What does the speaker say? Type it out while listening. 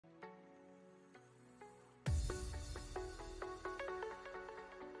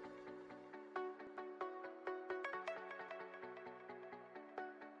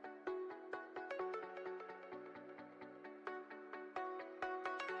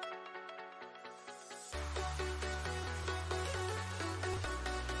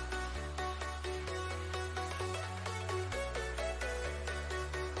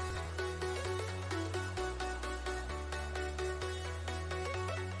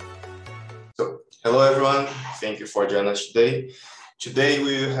Hello, everyone. Thank you for joining us today. Today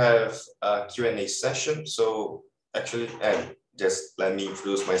we will have a Q&A session. So actually, and just let me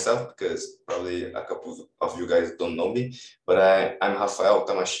introduce myself because probably a couple of you guys don't know me, but I'm Rafael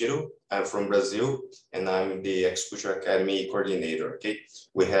Tamashiro. I'm from Brazil and I'm the Agriculture Academy Coordinator, okay?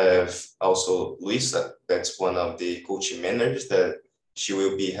 We have also Luisa, that's one of the coaching managers that she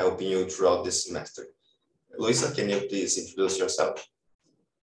will be helping you throughout this semester. Luisa, can you please introduce yourself?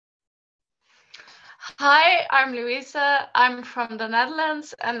 Hi, I'm Louisa. I'm from the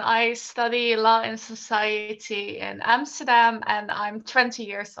Netherlands and I study law and society in Amsterdam and I'm 20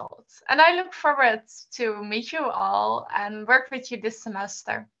 years old. And I look forward to meet you all and work with you this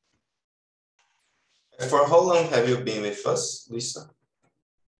semester. For how long have you been with us, Lisa?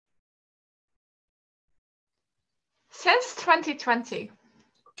 Since 2020.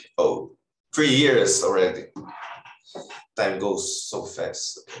 Oh, 3 years already. Time goes so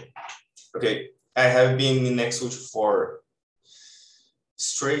fast. Okay. I have been in Exuch for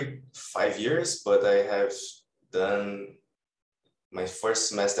straight 5 years, but I have done my first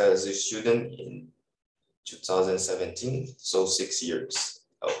semester as a student in 2017, so 6 years.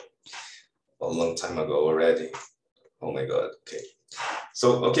 Oh, a long time ago already. Oh my God, okay.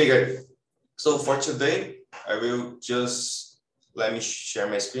 So, okay guys, so for today, I will just, let me share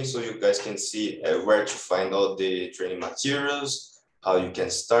my screen so you guys can see where to find all the training materials, how you can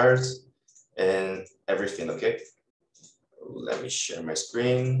start, and everything, okay? Let me share my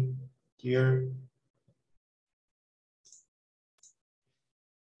screen here.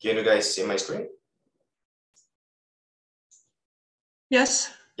 Can you guys see my screen? Yes.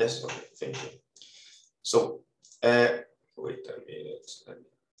 Yes, okay, thank you. So, wait a minute,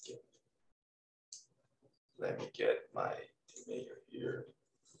 let me get my email here.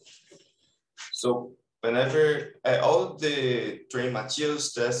 So, whenever all the training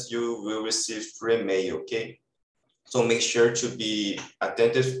materials that you will receive through email, okay? So make sure to be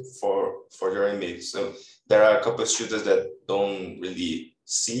attentive for your email. So there are a couple of students that don't really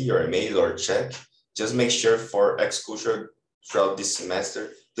see your email or check. Just make sure for X-Culture throughout this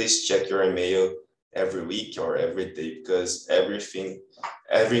semester, please check your email every week or every day because every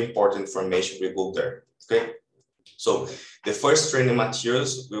important information will go there, okay? So the first training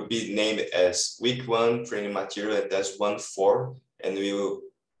materials will be named as week 1 training material and that's 1-4, and we will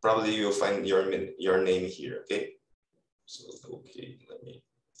probably you'll find your name here, okay? So, okay, let me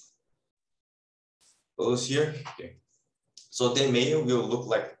close here. Okay. So the email will look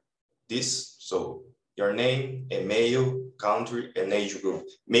like this. So your name, email, country, and age group.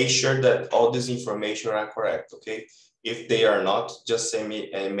 Make sure that all this information are correct, okay? If they are not, just send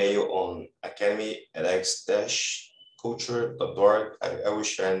me an email on academy@x-culture.org. I will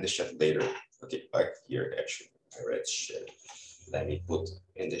share in the chat later. Okay, back here, actually, I read chat. Let me put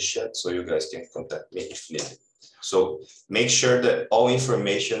in the chat so you guys can contact me if needed. So make sure that all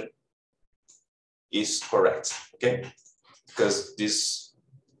information is correct, okay? Because this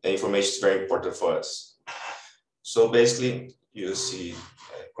information is very important for us. So basically, you see,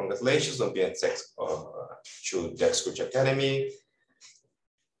 congratulations on being to the Agriculture Academy.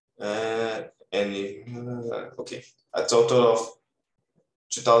 Okay, a total of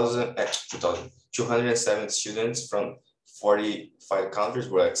 207 students from 45 countries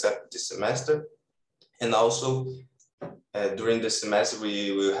were accepted this semester. And also, during the semester,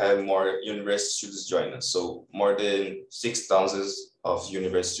 we will have more university students join us. So more than 6,000 of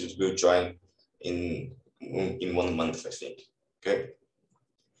university students will join in 1 month, I think, okay?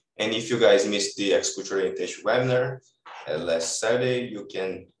 And if you guys missed the Agriculture Orientation webinar last Saturday, you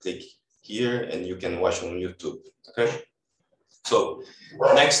can click here and you can watch on YouTube, okay? So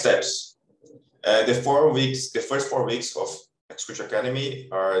next steps. The first 4 weeks of Agriculture Academy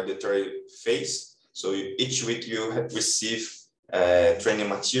are the third phase. So each week you receive training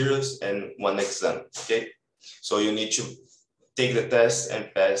materials and 1 exam, okay? So you need to take the test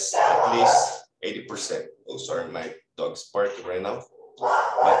and pass at least 80%. Oh, sorry, my dog's barking right now.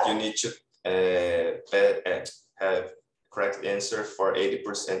 But you need to have correct answer for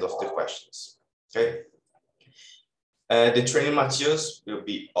 80% of the questions, okay? The training materials will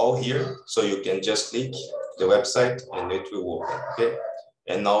be all here, so you can just click the website and it will open, okay?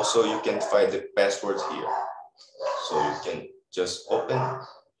 And also you can find the password here. So you can just open.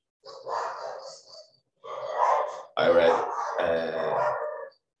 I already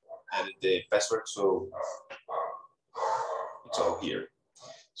added the password, so it's all here.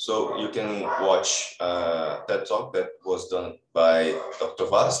 So you can watch that talk that was done by Dr.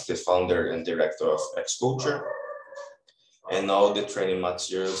 Vaz, the founder and director of X-Culture. And all the training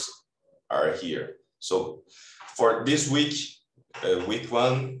materials are here. So for this week, week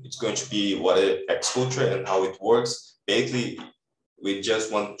 1, it's going to be what is agriculture and how it works. Basically, we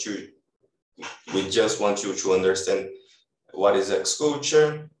just want you to understand what is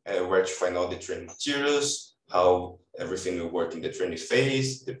agriculture, where to find all the training materials, how everything will work in the training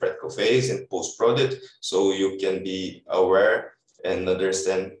phase, the practical phase, and post-product, so you can be aware and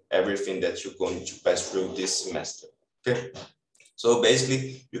understand everything that you're going to pass through this semester. Okay, so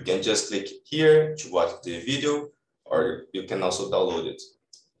basically you can just click here to watch the video, or you can also download it.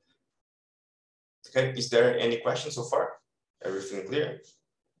 Okay, is there any questions so far? Everything clear?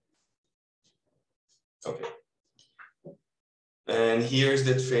 Okay. And here's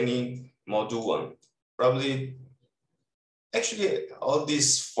the training module 1. Probably, actually, all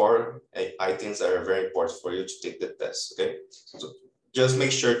these 4 items are very important for you to take the test, okay? So just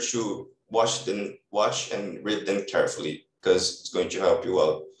make sure to watch and read them carefully, because it's going to help you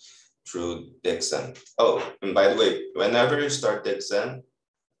out through the exam. Oh, and by the way, whenever you start the exam,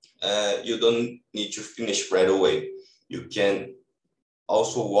 you don't need to finish right away. You can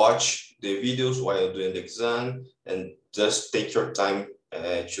also watch the videos while doing the exam and just take your time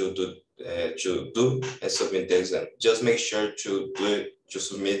to do and submit the exam. Just make sure to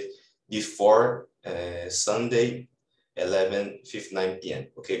submit before Sunday, 11:59 p.m.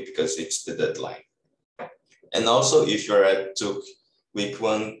 Okay, because it's the deadline. And also, if you're took week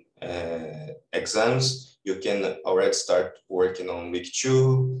 1 exams, you can already start working on week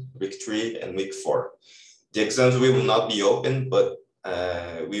 2, week 3, and week 4. The exams will not be open, but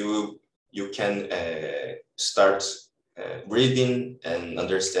you can start reading and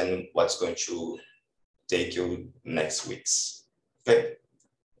understand what's going to take you next weeks. Okay.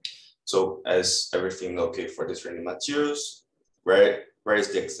 So as everything okay for the training materials, where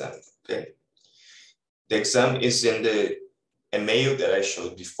is the exam? Okay. The exam is in the email that I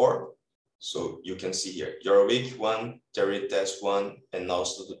showed before. So you can see here your week 1, theory test 1, and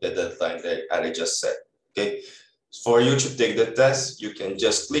also the deadline that I just said. Okay. For you to take the test, you can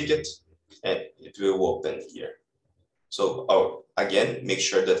just click it and it will open here. So again, make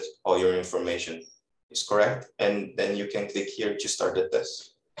sure that all your information is correct, and then you can click here to start the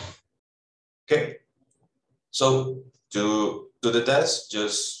test. Okay, so to do the test,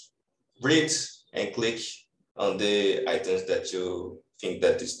 just read and click on the items that you think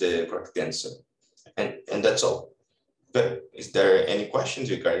that is the correct answer. And that's all. Okay, is there any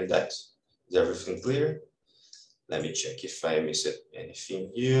questions regarding that? Is everything clear? Let me check if I missed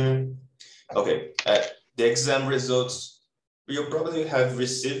anything here. Okay, the exam results you probably have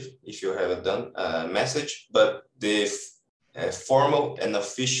received, if you haven't done, a message, but the formal and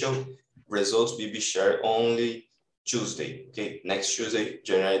official results will be shared only Tuesday, okay, next Tuesday,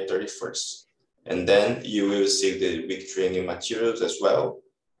 January 31st. And then you will receive the week training materials as well,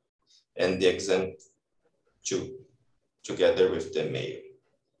 and the exam too, together with the mail,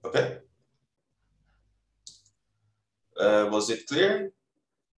 okay? Was it clear?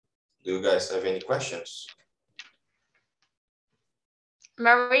 Do you guys have any questions?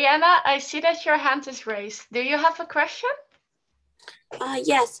 Mariana, I see that your hand is raised. Do you have a question?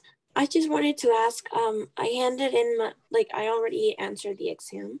 Yes, I just wanted to ask, I handed in my, I already answered the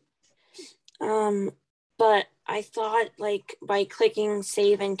exam. But I thought by clicking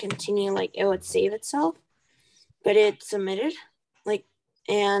save and continue, it would save itself, but it submitted,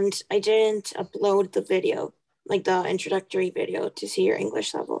 and I didn't upload the video, the introductory video to see your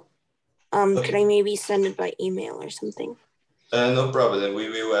English level. Okay. Could I maybe send it by email or something? No problem. We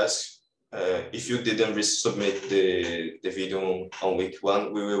will ask if you didn't resubmit the video on week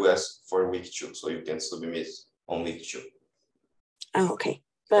 1, we will ask for week 2, so you can submit on week 2. Oh, okay.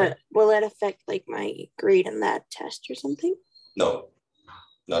 But will it affect my grade in that test or something? No,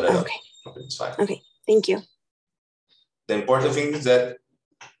 not at all. Okay. It's fine. Okay, thank you. The important thing is that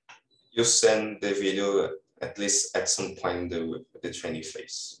you send the video at least at some point in the training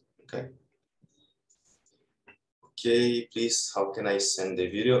phase. Okay. Okay, please, how can I send the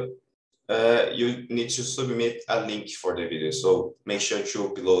video? You need to submit a link for the video. So make sure to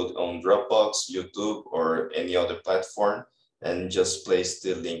upload on Dropbox, YouTube, or any other platform, and just place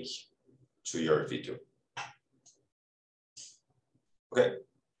the link to your video. Okay,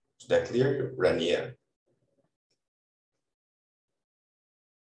 is that clear, Rania?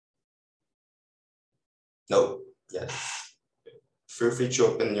 No, yes. Feel free to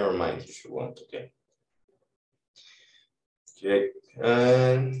open your mind if you want, okay? Okay,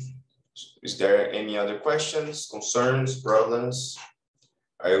 and is there any other questions, concerns, problems?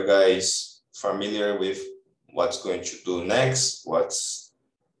 Are you guys familiar with what's going to do next? What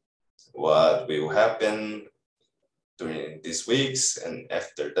will happen during these weeks and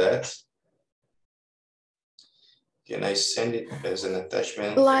after that? Can I send it as an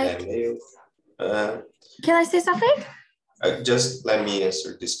attachment Like, in a mail? can I say something? Just let me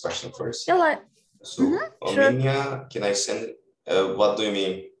answer this question first. Yeah, like, So, sure. Ominia, can I send it? What do you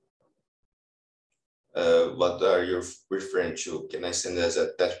mean? What are you referring to? Can I send it as an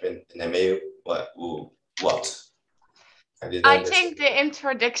attachment in a mail? What? I think the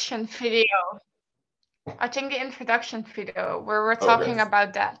introduction video. I think the introduction video where we're talking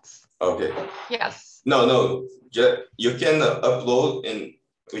about that. Okay. Yes. No. You can upload in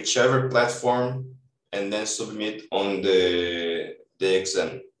whichever platform and then submit on the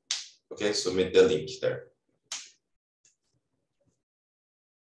exam. Okay, submit the link there.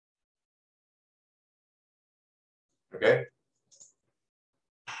 Okay.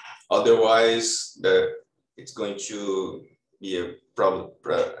 Otherwise, it's going to be a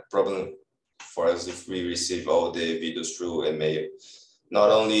problem for us if we receive all the videos through email. Not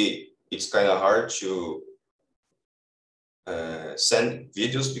only it's kind of hard to send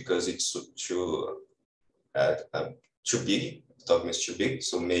videos because it's too big, the document is too big,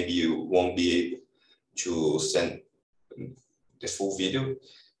 so maybe you won't be able to send the full video,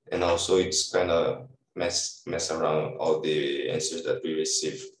 and also it's kind of mess around all the answers that we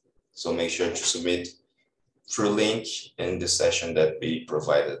receive. So make sure to submit through link in the session that we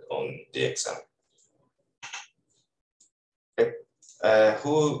provided on the exam. Okay.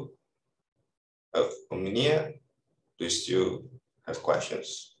 Ominia, do you still have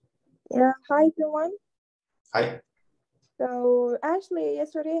questions? Yeah, hi everyone. Hi. So actually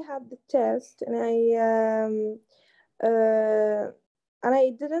yesterday I had the test and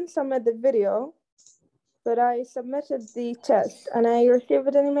I didn't submit the video, but I submitted the test and I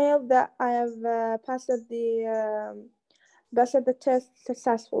received an email that I have passed the test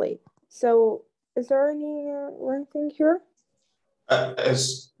successfully. So is there anything here?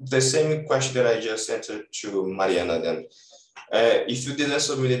 As the same question that I just answered to Mariana then. If you didn't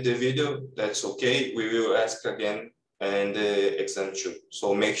submit the video, that's okay. We will ask again and the exam too.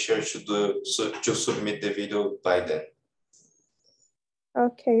 So make sure to submit the video by then.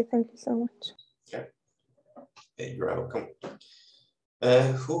 Okay, thank you so much. Okay. Hey, you're welcome.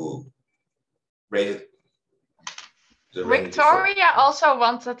 Who rated? Victoria also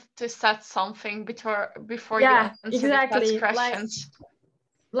wanted to set something before you answer exactly. the questions.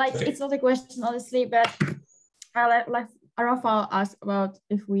 Like it's not a question, honestly, but like Rafael asked about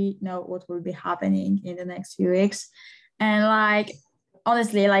if we know what will be happening in the next few weeks. And like,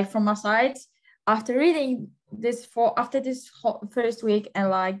 honestly, like from my side, after reading this after this first week and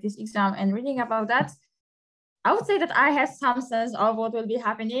like this exam and reading about that, I would say that I have some sense of what will be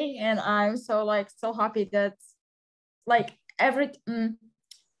happening. And I'm so happy that like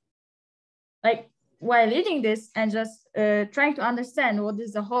like while reading this and just trying to understand what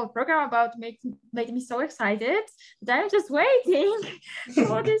is the whole program about made me so excited that I'm just waiting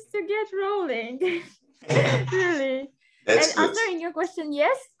for this to get rolling. Really. That's and good. Answering your question,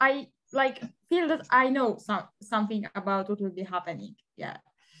 yes, I like feel that I know something about what will be happening. Yeah.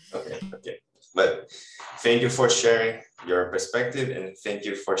 Okay. But thank you for sharing your perspective and thank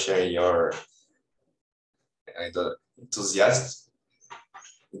you for sharing your enthusiasm.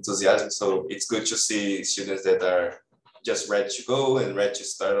 So it's good to see students that are just ready to go and ready to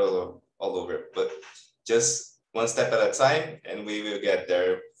start all over. But just one step at a time, and we will get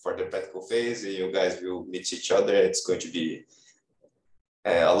there for the practical phase. And you guys will meet each other. It's going to be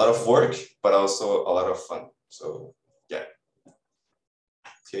a lot of work, but also a lot of fun. So yeah.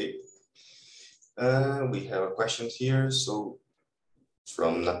 Okay. We have a question here. So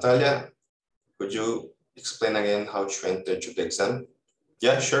from Natalia, could you explain again how to enter to the exam?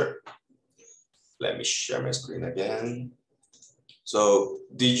 Yeah, sure. Let me share my screen again. So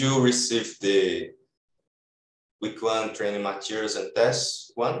did you receive the week 1 training materials and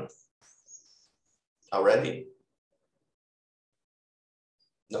tests one already?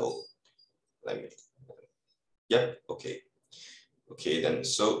 No? Yep, okay. Okay then,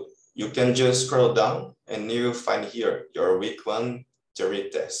 so you can just scroll down and you will find here your week 1 theory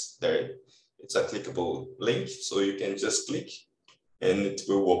test. There, it's a clickable link, so you can just click and it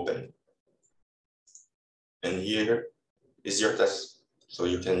will open. And here is your test, so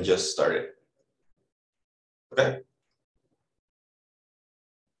you can just start it. Okay?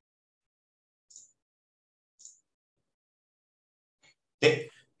 Okay.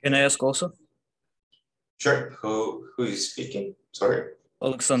 Can I ask also? Sure. Who is speaking? Sorry.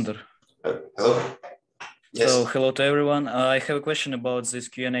 Alexander. Hello. Yes. So hello to everyone. I have a question about these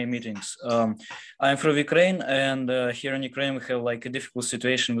Q&A meetings. I'm from Ukraine, and here in Ukraine we have like a difficult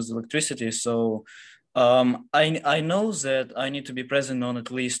situation with electricity. So I know that I need to be present on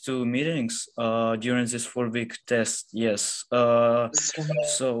at least 2 meetings during this 4-week test. Yes.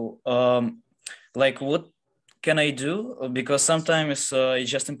 So like what can I do? Because sometimes it's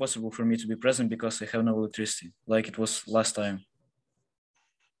just impossible for me to be present because I have no electricity, like it was last time.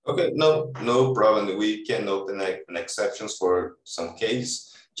 Okay, no problem. We can open an exceptions for some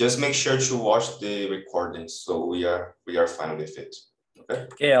case. Just make sure to watch the recordings, so we are fine with it. Okay.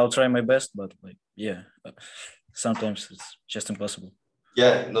 Yeah, I'll try my best, but like yeah, sometimes it's just impossible.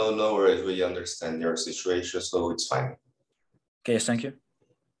 Yeah, no worries. We understand your situation, so it's fine. Okay, thank you.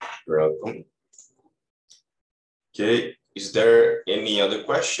 You're welcome. Okay, is there any other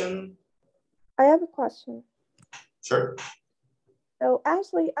question? I have a question. Sure. So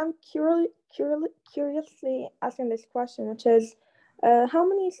actually, I'm curiously asking this question, which is, how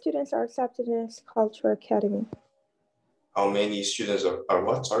many students are accepted in this culture academy? How many students are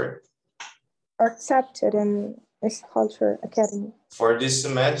what? Sorry. Are accepted in this culture academy? For this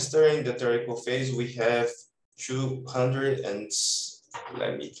semester in the theoretical phase, we have 200 and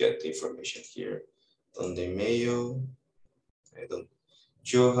let me get the information here on the mail. I don't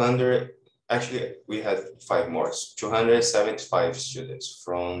 200. Actually, we had 5 more. 275 students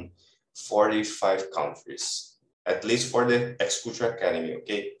from 45 countries, at least for the Exculture Academy,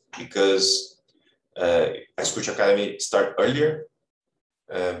 okay? Because Exculture Academy start earlier,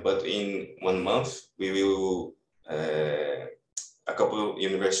 but in 1 month, we will, a couple of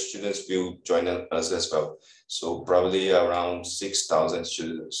university students will join us as well. So probably around 6,000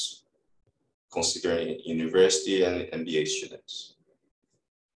 students, considering university and MBA students.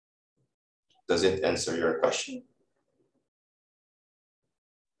 Does it answer your question?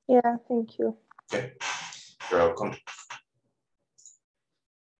 Yeah, thank you. Okay, you're welcome.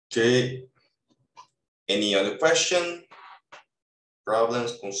 Okay, any other question?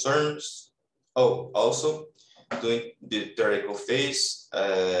 Problems, concerns? Oh, also doing the theoretical phase,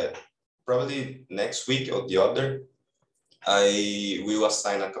 probably next week or the other, I will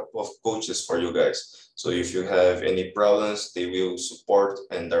assign a couple of coaches for you guys. So if you have any problems, they will support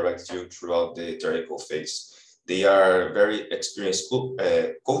and direct you throughout the theoretical phase. They are very experienced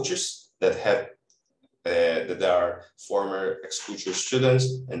coaches that are former Exculture students,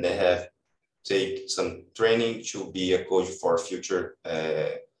 and they have take some training to be a coach for future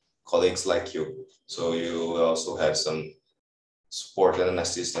colleagues like you. So you will also have some support and an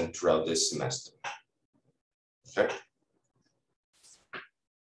assistant throughout this semester. Okay.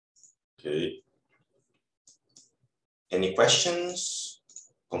 Okay. Any questions,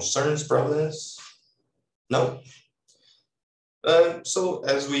 concerns, problems? No? So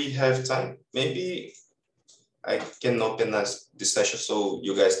as we have time, maybe I can open this session so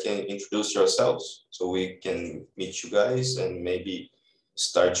you guys can introduce yourselves, so we can meet you guys and maybe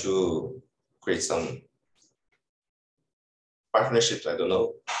start to create some partnerships, I don't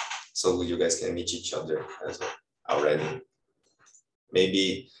know, so you guys can meet each other as well already.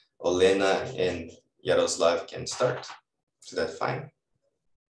 Maybe Olena and Yaroslav can start. Is that fine?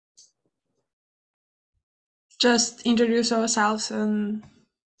 Just introduce ourselves and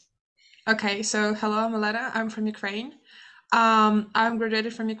okay, so hello, I'm Olena. I'm from Ukraine. I'm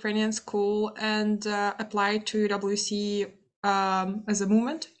graduated from Ukrainian school and applied to WC as a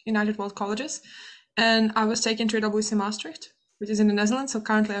movement, United World Colleges. And I was taken to WC Maastricht, which is in the Netherlands. So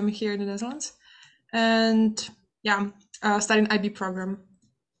currently I'm here in the Netherlands. And yeah, studying IB program.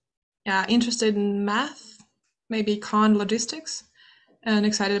 Yeah, interested in math, maybe econ logistics, and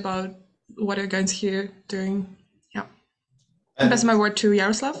excited about what you guys here doing. Yeah. And pass my word to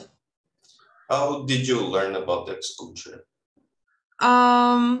Yaroslav. How did you learn about the Exculture?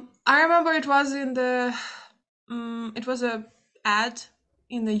 I remember it was in the it was a ad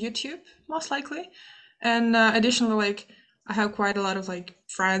in the YouTube most likely, and additionally, like I have quite a lot of like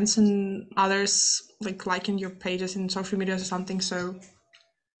friends and others like liking your pages in social media or something. So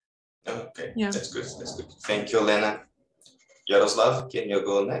okay, yeah, that's good. That's good. Thank you, Lena. Yaroslav, can you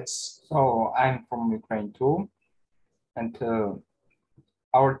go next? So I'm from Ukraine too, and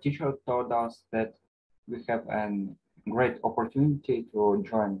our teacher told us that we have a great opportunity to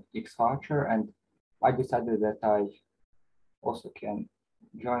join X Factor, and I decided that I also can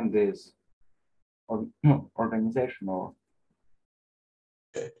join this organization. Or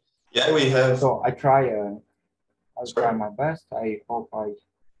Okay. Yeah, we have. so I'll try my best. I hope I'll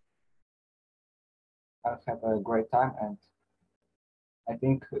have a great time, and I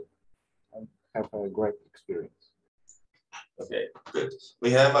think I'll have a great experience. Okay, good.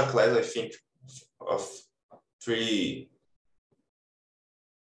 We have a class, I think, of 30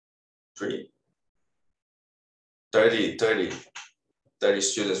 30 30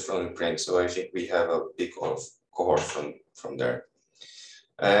 students from Ukraine, so I think we have a big cohort from there.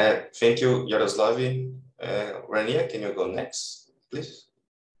 Thank you, Yaroslavi. Rania, can you go next, please?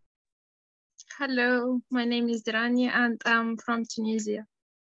 Hello, my name is Rania and I'm from Tunisia.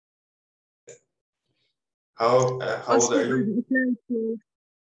 How old are you?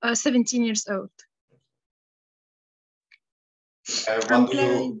 17 years old.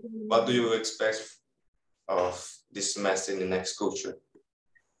 What do you expect of this semester in the next culture?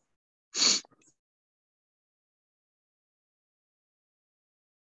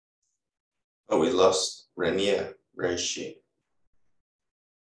 Oh, we lost Rania. Where is she?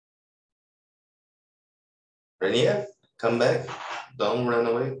 Rania, come back. Don't run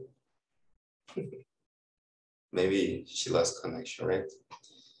away. Maybe she lost connection, right?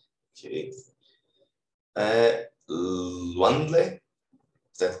 Okay. Luandle,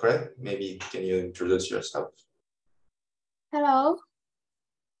 is that correct? Maybe can you introduce yourself? Hello,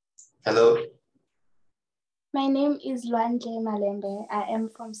 Hello. my name is Luandle Malembe. I am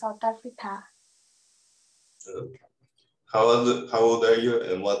from South Africa. How old are you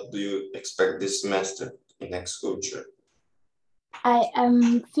and what do you expect this semester in next culture? I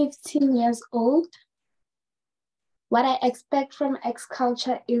am 15 years old. What I expect from X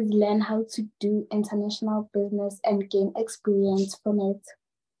Culture is learn how to do international business and gain experience from it.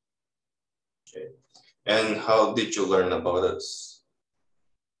 Okay. And how did you learn about us?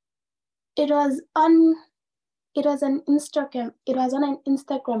 It was on Instagram. It was on an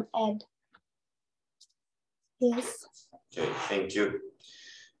Instagram ad. Yes. Okay, thank you.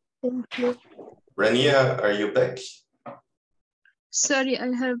 Thank you. Rania, are you back? Sorry,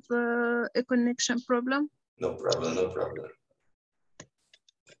 I have a connection problem. No problem, no problem.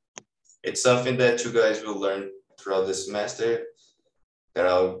 It's something that you guys will learn throughout the semester. There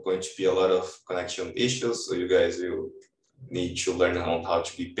are going to be a lot of connection issues, so you guys will need to learn on how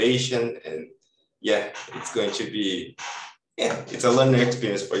to be patient. And yeah, it's going to be, it's a learning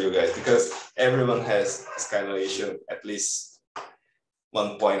experience for you guys because everyone has this kind of issue at least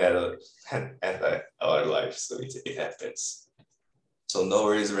one point at our life, so it happens. So no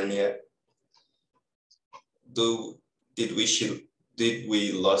worries, Rania. Did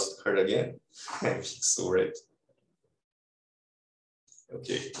we lost her again? I think so, right?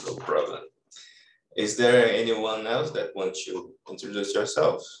 Okay, no problem. Is there anyone else that wants to introduce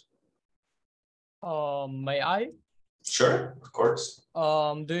yourself? May I? Sure, of course.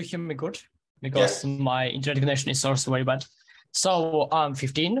 Do you hear me good? Because my internet connection is also very bad. So I'm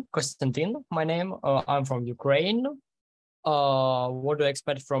 15, Konstantin, my name. I'm from Ukraine. What do I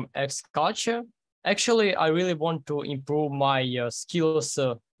expect from X Culture? Actually, I really want to improve my skills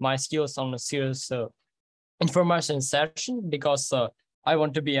on a serious information session because I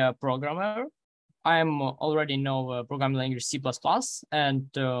want to be a programmer. I'm already know programming language C++ and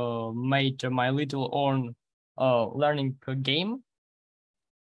made my little own learning game.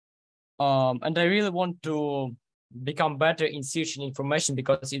 And I really want to become better in searching information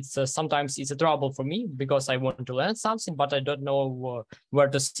because it's sometimes it's a trouble for me because I want to learn something, but I don't know where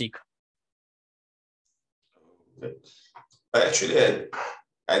to seek. Actually,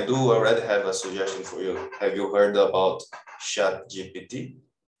 I do already have a suggestion for you. Have you heard about ChatGPT?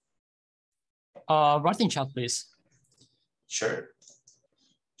 Write in chat, please. Sure.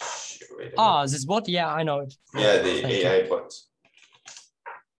 This bot? Yeah, I know it. Yeah, the AI bot.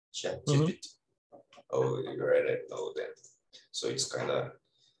 ChatGPT. Oh, you already know that. So it's kind of.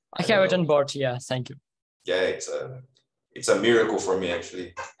 I have it on board. Yeah, thank you. Yeah, it's a miracle for me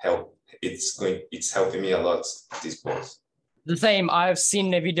actually. It's helping me a lot. This bot. The same. I've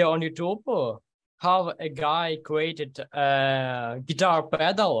seen a video on YouTube how a guy created a guitar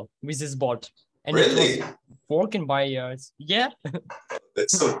pedal with this bot, and really? it was working by yeah.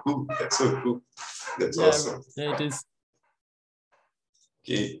 That's so cool. That's so cool. That's awesome. Yeah, it is.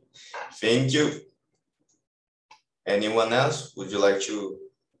 Okay, thank you. Anyone else? Would you like to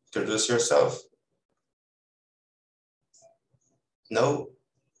introduce yourself? No?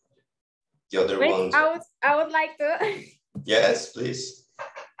 The other ones? I would like to. Yes, please.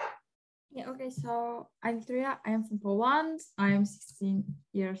 Yeah, okay, so I'm Tria, I am from Poland, I am 16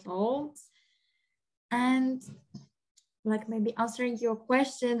 years old. And like maybe answering your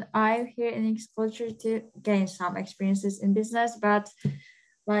question, I'm here in X Culture to gain some experiences in business, but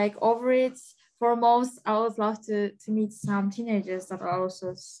like over it, foremost, I would love to meet some teenagers that are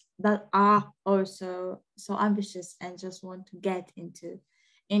also so ambitious and just want to get into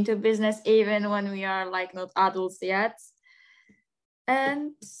business even when we are like not adults yet.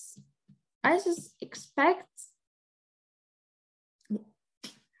 And I just expect,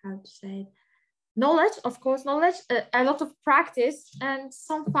 how to say it, knowledge, of course, knowledge, a lot of practice, and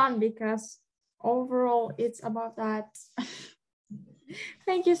some fun, because overall it's about that.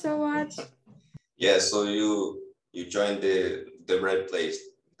 Thank you so much. Yeah, so you joined the right place.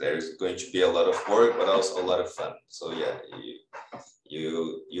 There's going to be a lot of work, but also a lot of fun. So yeah,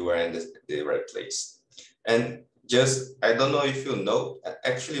 you are in the right place. And just, I don't know if you know,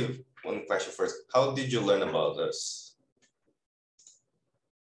 actually, one question first. How did you learn about us?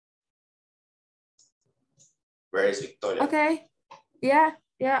 Where is Victoria? Okay. Yeah,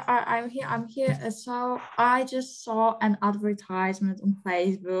 I'm here. So I just saw an advertisement on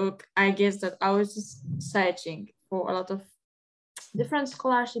Facebook. I guess that I was just searching for a lot of different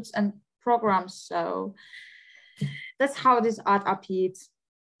scholarships and programs. So that's how this ad appeared.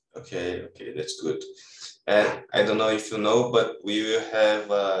 Okay, that's good. And I don't know if you know, but we will have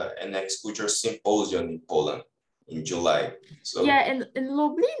an agriculture symposium in Poland in July. So yeah, in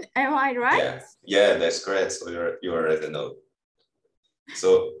Lublin, am I right? Yeah, that's correct. So you already know.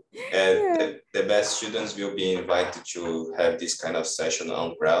 So the best students will be invited to have this kind of session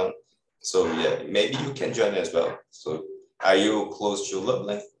on ground. So yeah, maybe you can join as well. So are you close to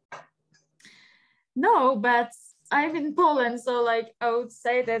Lublin? No, but I'm in Poland, so like I would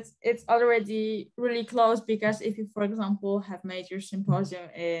say that it's already really close, because if you, for example, have major symposium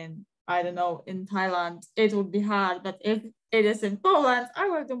in, I don't know, in Thailand, it would be hard. But if it is in Poland, I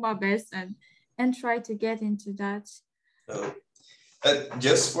will do my best and try to get into that.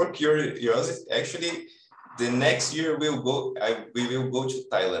 Just for curiosity, actually, the next year we will go to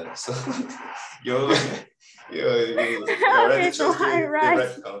Thailand. So you already okay, chose so the right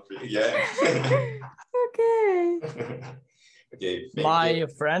right country. Yeah. okay. Okay. My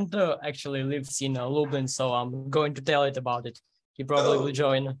friend actually lives in Lublin, so I'm going to tell it about it. He probably will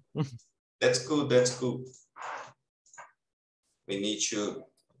join. That's cool. That's cool. We need to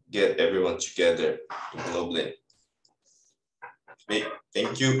get everyone together in Lublin. Okay,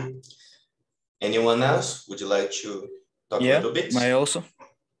 thank you. Anyone else? Would you like to talk a little bit? May I also?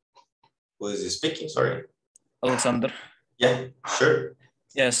 Who is speaking? Sorry. Alexander. Yeah, sure.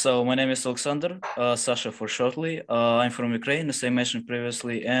 Yeah, so my name is Alexander, Sasha for shortly. I'm from Ukraine, as I mentioned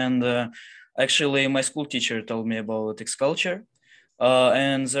previously, and actually my school teacher told me about X culture,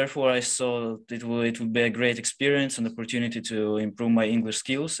 and therefore I saw it would be a great experience and opportunity to improve my English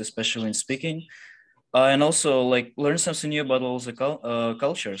skills, especially in speaking, and also like learn something new about all the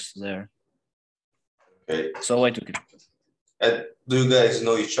cultures there. Okay. So I took it. Do you guys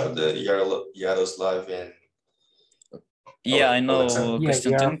know each other, Yaroslav and? Yeah, I know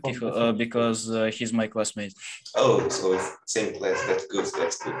Konstantin because he's my classmate. Oh, so same class. That's good.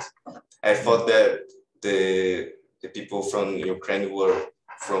 That's good. I thought that the people from Ukraine were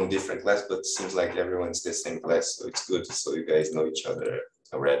from different class, but it seems like everyone's the same class, so it's good. So you guys know each other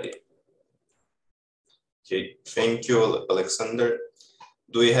already. Okay, thank you, Alexander.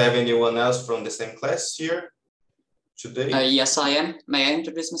 Do we have anyone else from the same class here today? Yes, I am. May I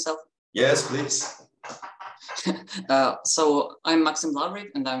introduce myself? Yes, please. So I'm Maxim Lavrik,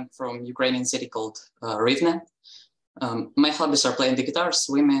 and I'm from Ukrainian city called Rivne. My hobbies are playing the guitar,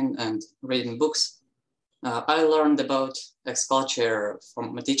 swimming, and reading books. I learned about X culture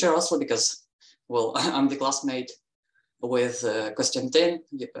from my teacher also because, well, I'm the classmate with Konstantin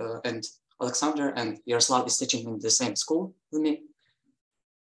and Alexander, and Yaroslav is teaching in the same school with me.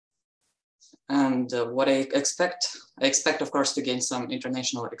 And what I expect, of course, to gain some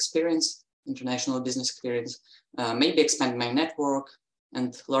international experience, international business experience, maybe expand my network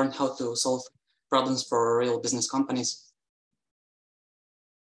and learn how to solve problems for real business companies.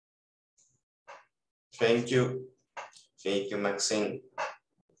 Thank you. Thank you, Maxine.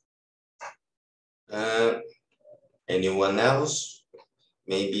 Anyone else?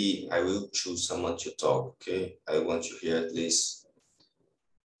 Maybe I will choose someone to talk, okay? I want to hear at least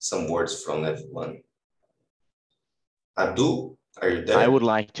some words from everyone. Abdul, are you there? I would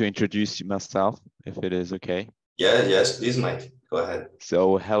like to introduce myself, if it is okay. Yeah, yes, please, Mike. Go ahead.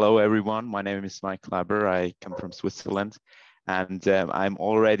 So, hello, everyone. My name is Mike Kleber. I come from Switzerland, and I'm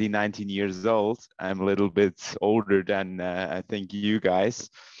already 19 years old. I'm a little bit older than I think you guys,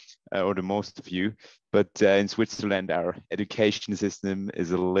 or the most of you. But in Switzerland, our education system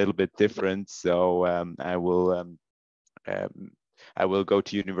is a little bit different. So I will go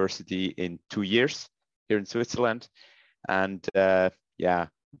to university in 2 years here in Switzerland. And yeah,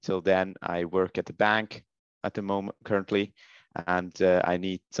 until then, I work at the bank at the moment currently, and I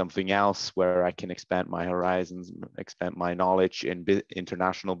need something else where I can expand my horizons, expand my knowledge in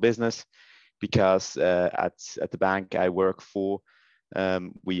international business, because at the bank I work for,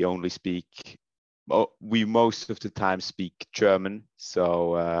 we only speak, we most of the time speak German.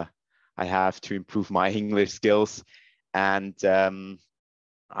 So I have to improve my English skills, and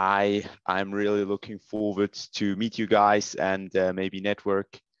I'm really looking forward to meet you guys and maybe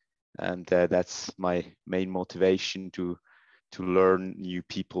network, and that's my main motivation to learn new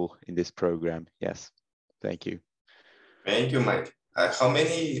people in this program. Yes, thank you. Thank you, Mike. How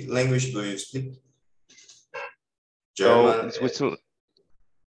many languages do you speak? German. So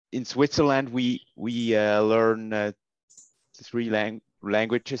in Switzerland, we learn 3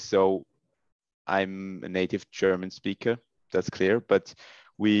 languages. So I'm a native German speaker. That's clear. But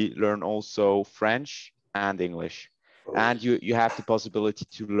we learn also French and English, and you have the possibility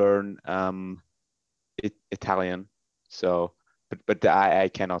to learn Italian. So, but I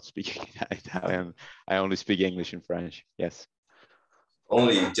cannot speak Italian. I only speak English and French. Yes.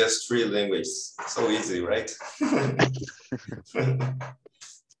 Only just 3 languages. So easy, right?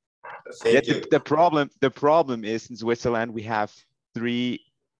 Thank you. The problem is in Switzerland we have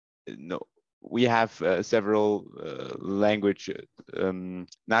several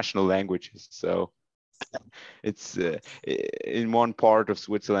national languages. So it's in one part of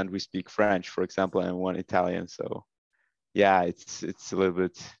Switzerland we speak French, for example, and one Italian. So yeah, it's a little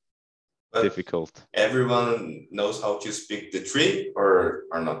bit difficult. Everyone knows how to speak the 3 or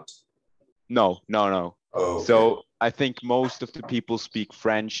not? No. Oh, okay. So I think most of the people speak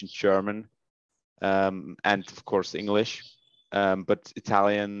French and German, and of course English, but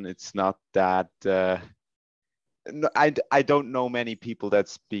Italian, it's not that. No, I don't know many people that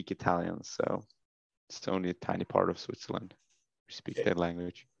speak Italian, so it's only a tiny part of Switzerland who speak that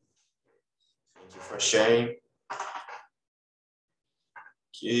language. Thank you for sharing.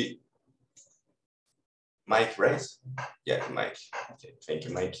 Okay. Mike, right? Yeah, Mike. Okay, thank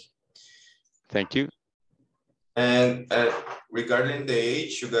you, Mike. Thank you. And regarding the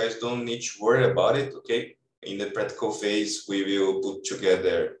age, you guys don't need to worry about it, okay? In the practical phase, we will put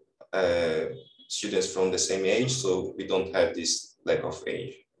together students from the same age, so we don't have this lack of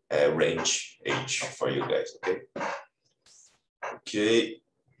age, range age for you guys, okay? Okay.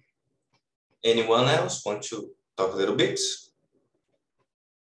 Anyone else want to talk a little bit?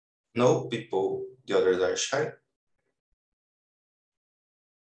 No, people, the others are shy.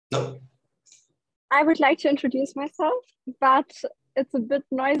 No. I would like to introduce myself, but it's a bit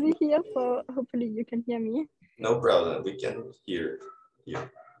noisy here, so hopefully you can hear me. No problem, we can hear you.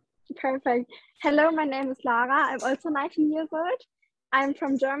 Perfect. Hello, my name is Lara. I'm also 19 years old. I'm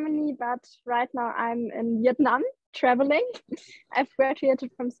from Germany, but right now I'm in Vietnam traveling. I've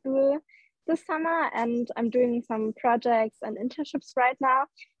graduated from school this summer and I'm doing some projects and internships right now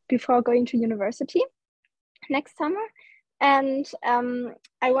before going to university next summer. And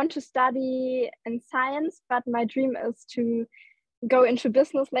I want to study in science, but my dream is to go into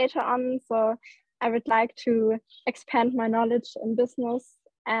business later on. So I would like to expand my knowledge in business.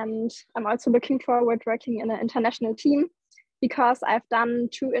 And I'm also looking forward working in an international team because I've done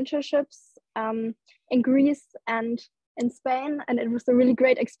 2 internships in Greece and in Spain. And it was a really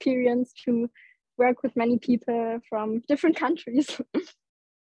great experience to work with many people from different countries.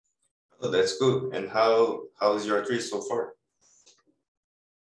 Oh, that's good. And how's your trip so far?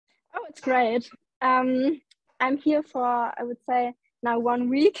 Oh, it's great. I'm here for, I would say, now 1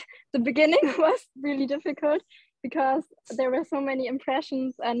 week. The beginning was really difficult because there were so many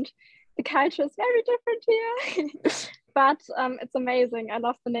impressions and the culture is very different here. But it's amazing. I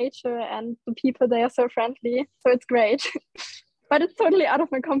love the nature and the people, they are so friendly. So it's great. But it's totally out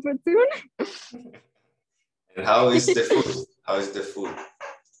of my comfort zone. And how is the food? How is the food?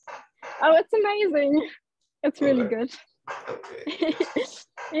 Oh, it's amazing. It's really good. Okay.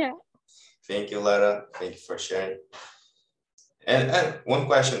 Yeah. Thank you, Lara. Thank you for sharing. And one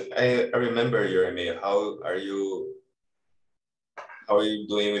question, I remember your email. How are you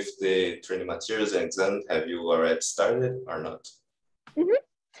doing with the training materials and exams? Have you already started or not? Mm-hmm.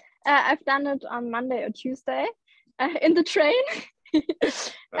 I've done it on Monday or Tuesday in the train.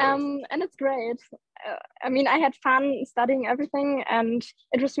 And it's great. I mean, I had fun studying everything and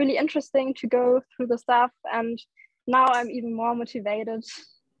it was really interesting to go through the stuff. And now I'm even more motivated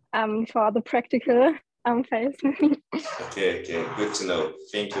for the practical phase. Okay, good to know.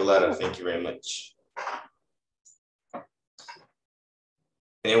 Thank you, Lara. Thank you very much.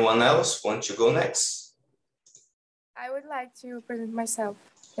 Anyone else want to go next? I would like to present myself.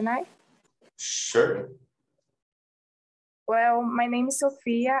 Can I? Sure. Well, my name is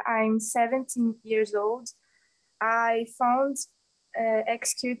Sophia. I'm 17 years old. I found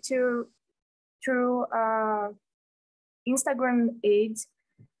XQ through Instagram aid,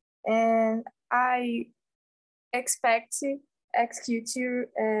 and I expect XQ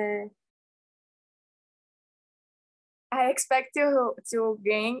to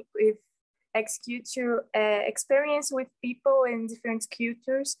gain with execute to experience with people in different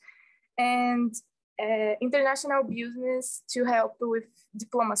cultures and international business to help with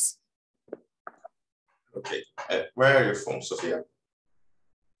diplomacy. Okay, where are you from, Sophia?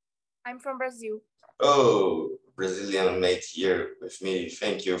 I'm from Brazil. Oh, Brazilian mate here with me.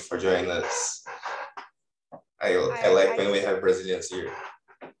 Thank you for joining us. I like when we have Brazilians here.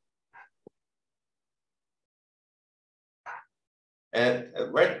 And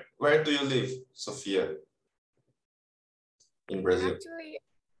where do you live, Sophia? In Brazil? Actually,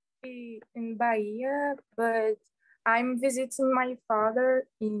 in Bahia, but I'm visiting my father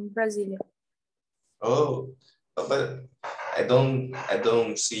in Brasilia. Oh, but I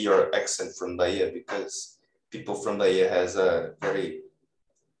don't see your accent from Bahia, because people from Bahia has a very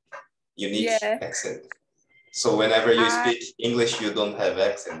unique accent. So whenever you speak English, you don't have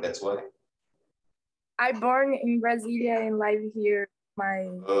accent. That's why. I born in Brasilia and live here my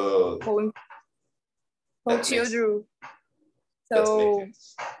whole children. So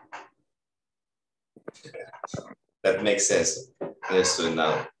that makes sense. Understood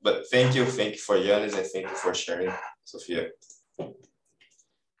now. But thank you for joining us, and thank you for sharing, Sophia.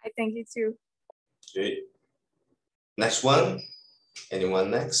 I thank you too. Okay. Next one. Anyone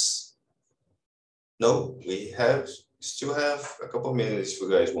next? No, we still have a couple minutes if you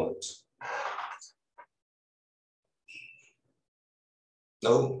guys want.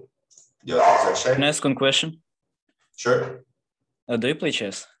 No? The others are sharing. Can I ask one question? Sure. Do you play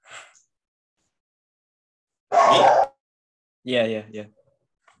chess? Me? Yeah.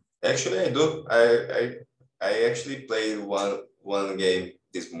 Actually, I do. I actually played one game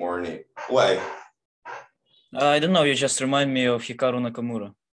this morning. Why? I don't know. You just remind me of Hikaru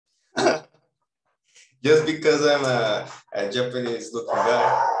Nakamura. Just because I'm a Japanese looking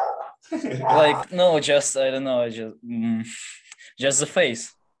guy. Like, no, just I don't know. Just the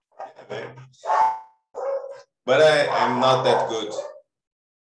face. But I'm not that good.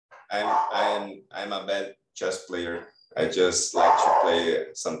 I'm a bad chess player. I just like to play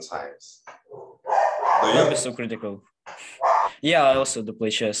sometimes. Do you? Don't be so critical. Yeah, I also do play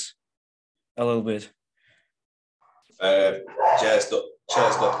chess a little bit.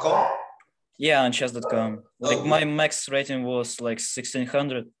 Chess.com? Yeah, on chess.com. Like my max rating was like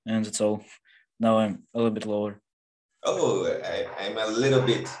 1600, and that's all. Now I'm a little bit lower. Oh, I'm a little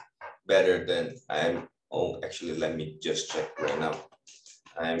bit better than I'm. Oh, actually, let me just check right now.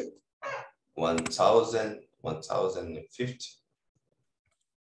 I'm 1050.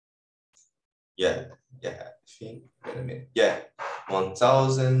 Yeah. I think. Wait a minute. Yeah,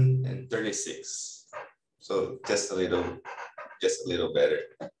 1036. So just a little better.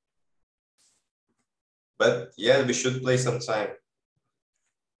 But yeah, we should play sometime.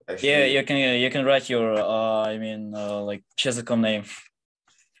 Actually, yeah, you can write your like chess.com name.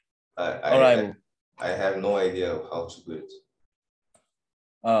 I have no idea how to do it.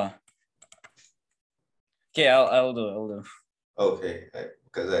 Okay, I'll do. Okay,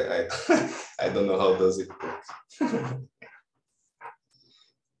 because I I don't know how does it work.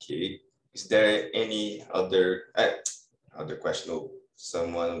 Okay, is there any other question? Or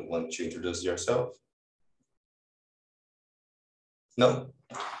someone want to introduce yourself? No?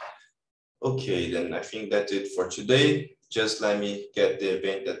 Okay, then I think that's it for today. Just let me get the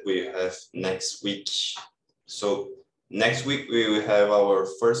event that we have next week. So next week we will have our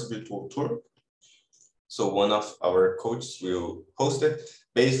first virtual tour. So one of our coaches will host it.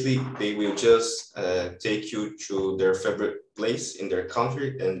 Basically, they will just take you to their favorite place in their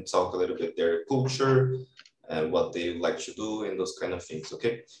country and talk a little bit their culture and what they like to do and those kind of things,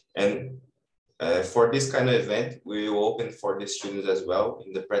 okay? And for this kind of event, we will open for the students as well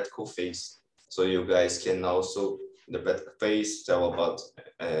in the practical phase. So you guys can also, in the practical phase, tell about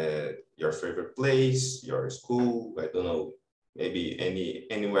your favorite place, your school, I don't know, maybe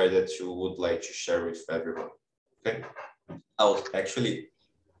anywhere that you would like to share with everyone, okay? Oh, actually,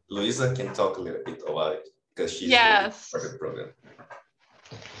 Luisa can talk a little bit about it because she's for the program.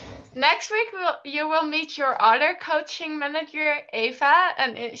 Next week, you will meet your other coaching manager, Eva,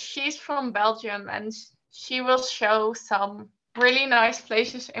 and she's from Belgium, and she will show some really nice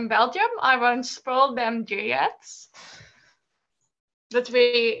places in Belgium. I won't spoil them yet, but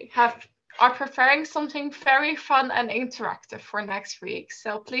we are preparing something very fun and interactive for next week,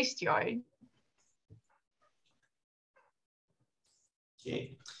 so please join.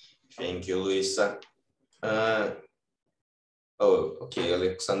 Okay, thank you, Luisa. Oh, okay,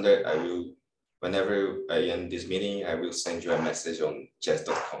 Alexander, I will, whenever I end this meeting, I will send you a message on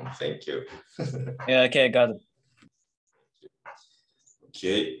chess.com. Thank you. Yeah, okay, I got it.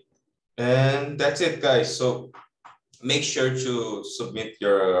 Okay, and that's it, guys. So make sure to submit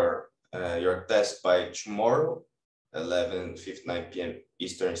your your test by tomorrow, 11:59 p.m.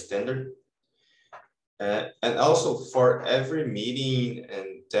 Eastern Standard. And also for every meeting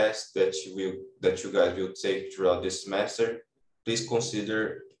and test that you guys will take throughout this semester, please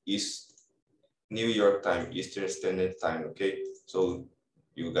consider is New York time, Eastern Standard Time, okay? So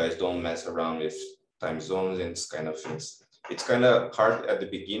you guys don't mess around with time zones and this kind of things. It's kind of hard at the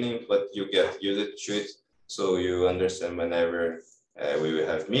beginning, but you get used to it, so you understand whenever we will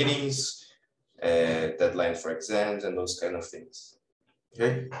have meetings, deadline for exams, and those kind of things.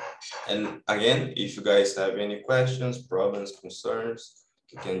 Okay, and again, if you guys have any questions, problems, concerns,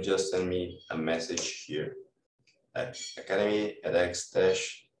 you can just send me a message here at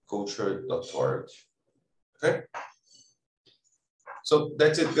academy@x-culture.org. Okay, so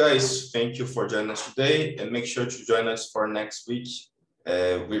that's it, guys. Thank you for joining us today, and make sure to join us for next week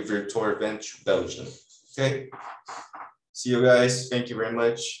with virtual event to Belgium. Okay, see you guys. Thank you very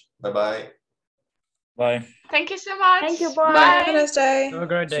much. Bye-bye. Bye. Thank you so much. Thank you. Bye. Bye. Have a nice day. Have a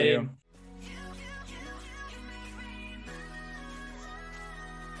great See day. you.